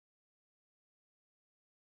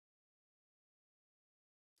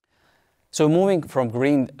So moving from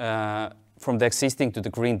from the existing to the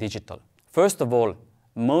green digital. First of all,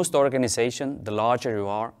 most organizations, the larger you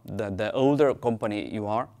are, the older company you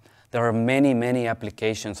are, there are many, many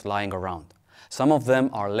applications lying around. Some of them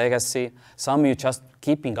are legacy, some you're just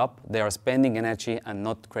keeping up, they are spending energy and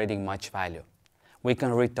not creating much value. We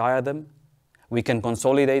can retire them, we can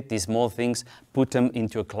consolidate these small things, put them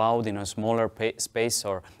into a cloud in a smaller space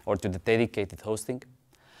or to the dedicated hosting.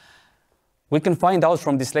 We can find out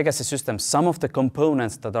from this legacy system some of the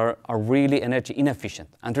components that are really energy inefficient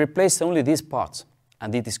and replace only these parts,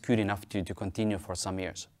 and it is good enough to continue for some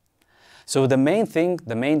years. So the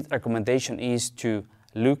main recommendation is to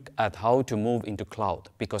look at how to move into cloud,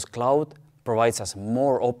 because cloud provides us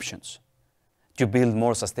more options to build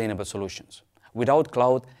more sustainable solutions. Without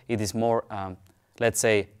cloud, it is more, let's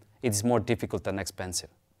say, it is more difficult and expensive.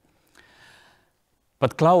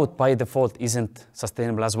 But cloud by default isn't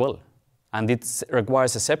sustainable as well. And it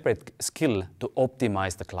requires a separate skill to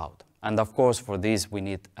optimize the cloud. And of course, for this, we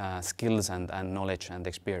need skills and knowledge and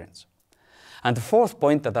experience. And the fourth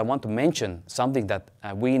point that I want to mention, something that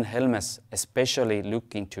we in Helmes especially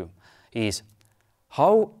look into, is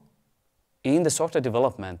how in the software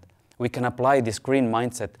development we can apply this green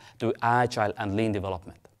mindset to Agile and Lean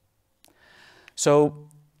development. So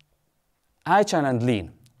Agile and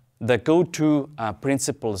Lean, the go-to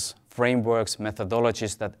principles, frameworks,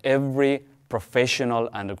 methodologies that every professional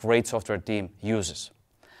and a great software team uses.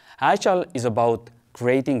 Agile is about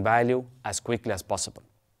creating value as quickly as possible.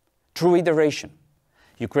 Through iteration.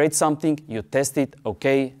 You create something, you test it,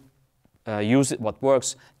 okay, use it, what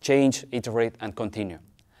works, change, iterate, and continue.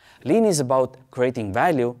 Lean is about creating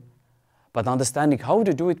value, but understanding how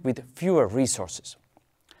to do it with fewer resources.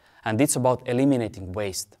 And it's about eliminating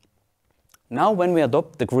waste. Now when we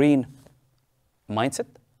adopt the green mindset,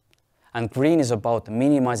 and green is about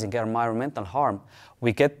minimizing environmental harm,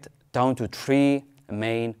 we get down to three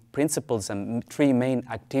main principles and three main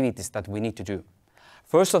activities that we need to do.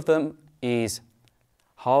 First of them is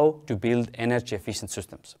how to build energy efficient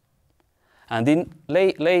systems. And in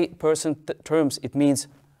lay person terms, it means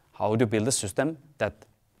how to build a system that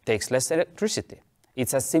takes less electricity.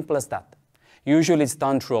 It's as simple as that. Usually it's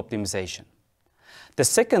done through optimization. The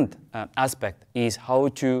second aspect is how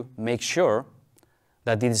to make sure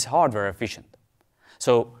that it is hardware efficient.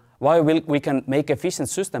 So while we can make efficient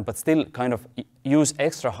system but still kind of use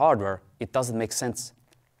extra hardware, it doesn't make sense.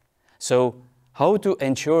 So how to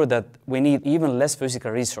ensure that we need even less physical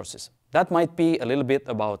resources. That might be a little bit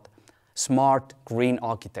about smart green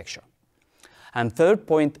architecture. And third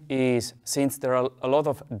point is, since there are a lot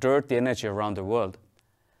of dirty energy around the world,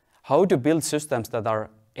 how to build systems that are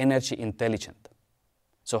energy intelligent.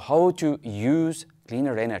 So how to use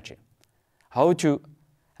cleaner energy. How to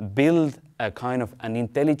build a kind of an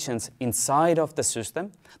intelligence inside of the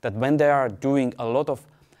system that when they are doing a lot of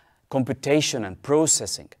computation and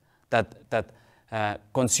processing that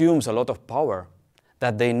consumes a lot of power,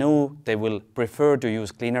 that they know they will prefer to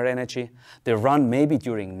use cleaner energy. They run maybe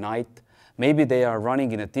during night, maybe they are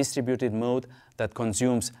running in a distributed mode that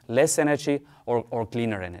consumes less energy or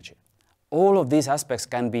cleaner energy. All of these aspects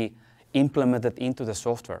can be implemented into the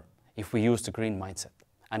software if we use the green mindset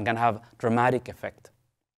and can have dramatic effect.